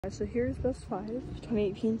So here's Best 5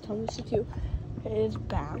 2018 Thomas 2. It is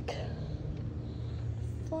back.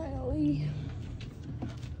 Finally.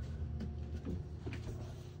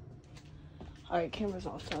 Alright, camera's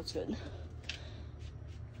off, so that's good.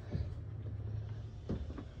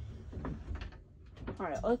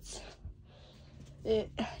 Alright, it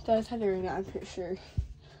does have internet, I'm pretty sure.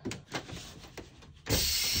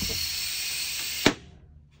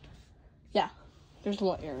 Yeah, there's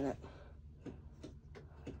no internet.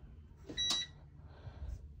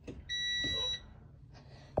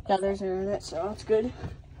 Yeah, there's internet, so that's good.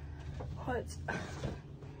 Let's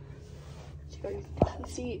go to the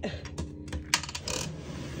seat.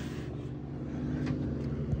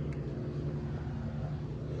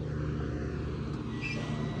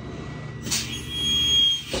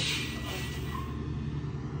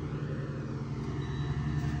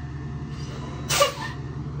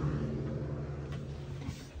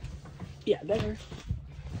 Yeah, better.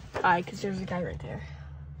 Alright, because there's a guy right there.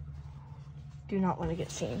 Do not want to get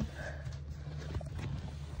seen.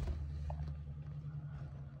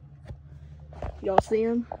 Y'all see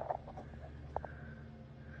him?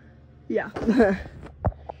 Yeah.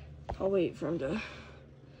 I'll wait for him to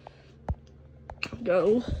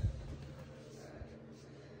go.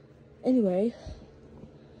 Anyway,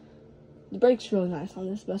 the brake's really nice on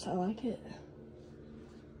this bus. I like it.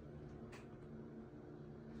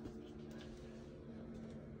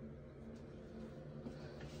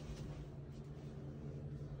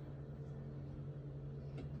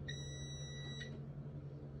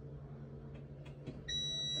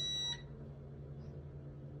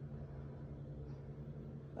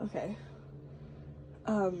 Okay.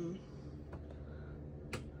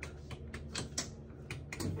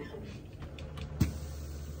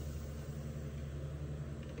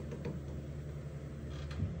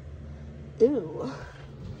 Ew.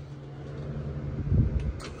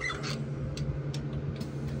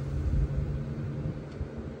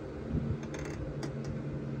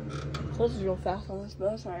 So this is real fast on this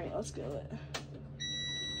bus. Alright, let's go it.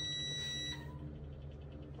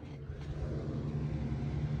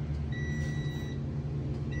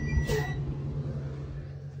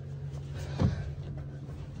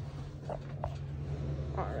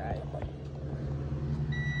 Alright.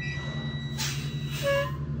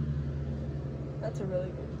 That's a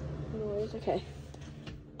really good noise. Okay.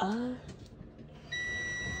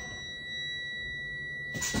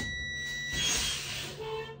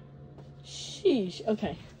 Sheesh.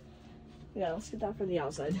 Okay. Yeah, let's get that from the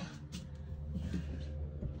outside.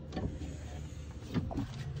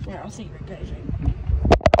 Yeah, I'll see you guys right.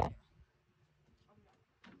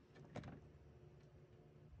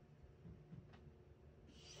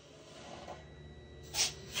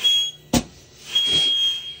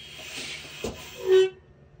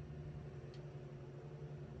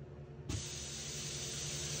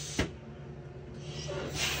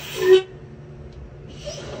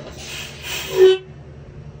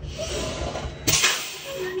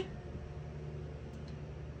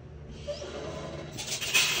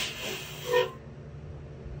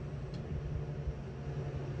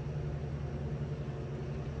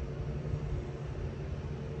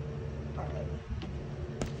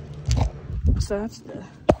 So that's the,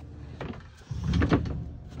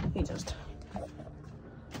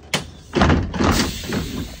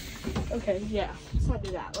 okay, yeah, let's not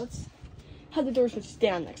do that. Let's have the door switch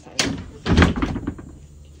down next time.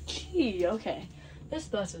 Gee, okay. This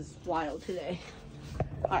bus is wild today.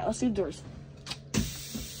 Alright, let's do the doors.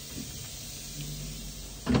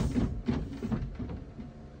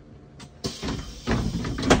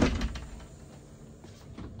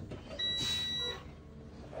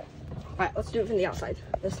 Alright, let's do it from the outside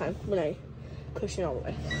this time when I cushion all the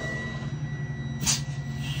way.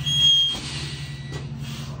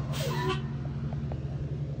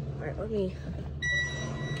 Alright, let me...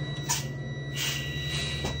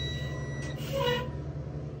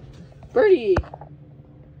 Birdie!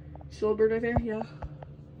 See a little bird right there? Yeah.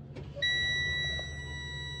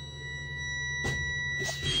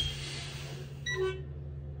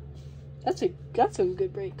 That's some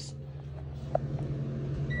good brakes.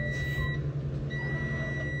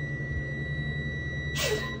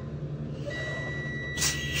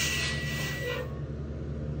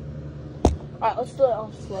 Alright, let's do it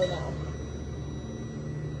on slow now.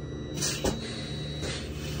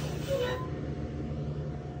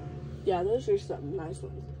 Yeah, those are some nice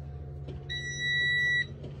ones.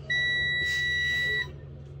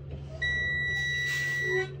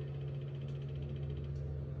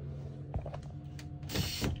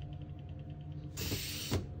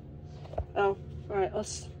 Oh, alright,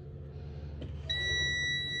 let's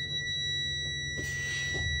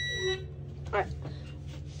Alright.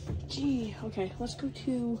 Gee, okay, let's go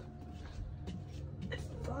to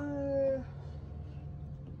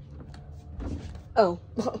oh.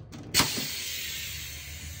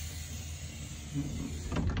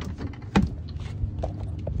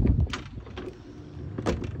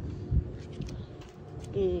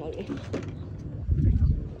 Okay.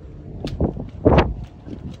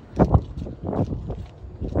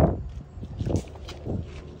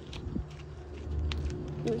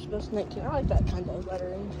 Yours Bus 19. I like that kind of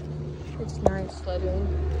lettering. It's nice lettering.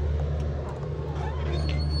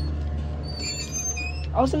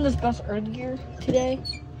 I was in this bus earlier today,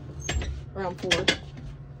 around 4.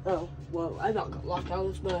 Oh, whoa, I about got locked out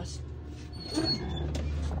of this bus.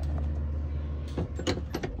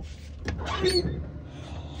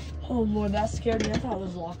 Oh, boy, that scared me. I thought I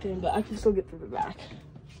was locked in, but I can still get through the back.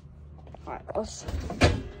 Alright, let's...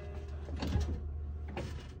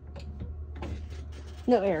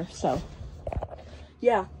 No air, so...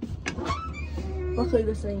 Yeah. Luckily,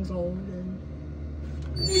 this thing's old. And...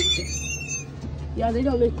 Yeah, they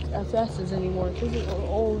don't make FSs anymore because they're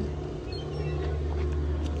old.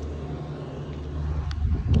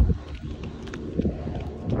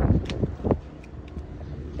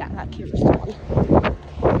 Yeah, that camera's tiny.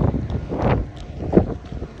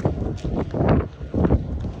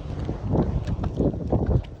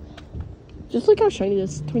 Just look how shiny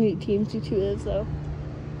this 2018 T2 is, though.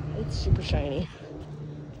 It's super shiny.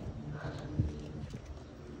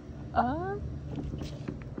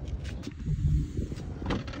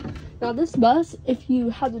 Now this bus, if you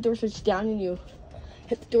have the door switch down and you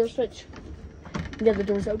hit the door switch, you get the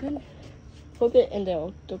doors open, flip it, and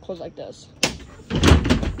they'll close like this.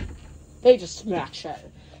 They just smack shut.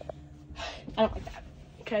 I don't like that.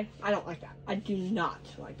 Okay? I don't like that. I do not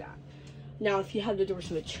like that. Now if you have the door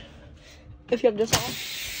switch, if you have this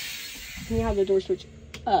off, and you have the door switch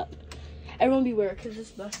up, everyone beware, because this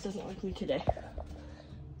bus doesn't like me today.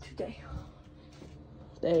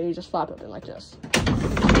 They just flap open like this.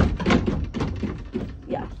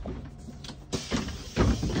 Yeah.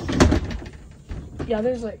 Yeah,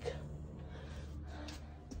 there's like...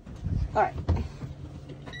 Alright.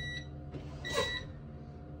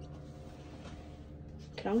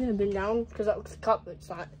 Okay, I'm gonna bend down, because that looks a cup, but it's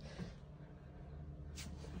not.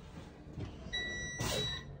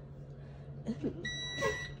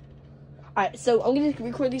 Alright, so I'm gonna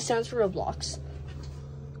record these sounds for Roblox.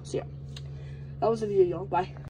 So yeah, that was the video, y'all. Bye.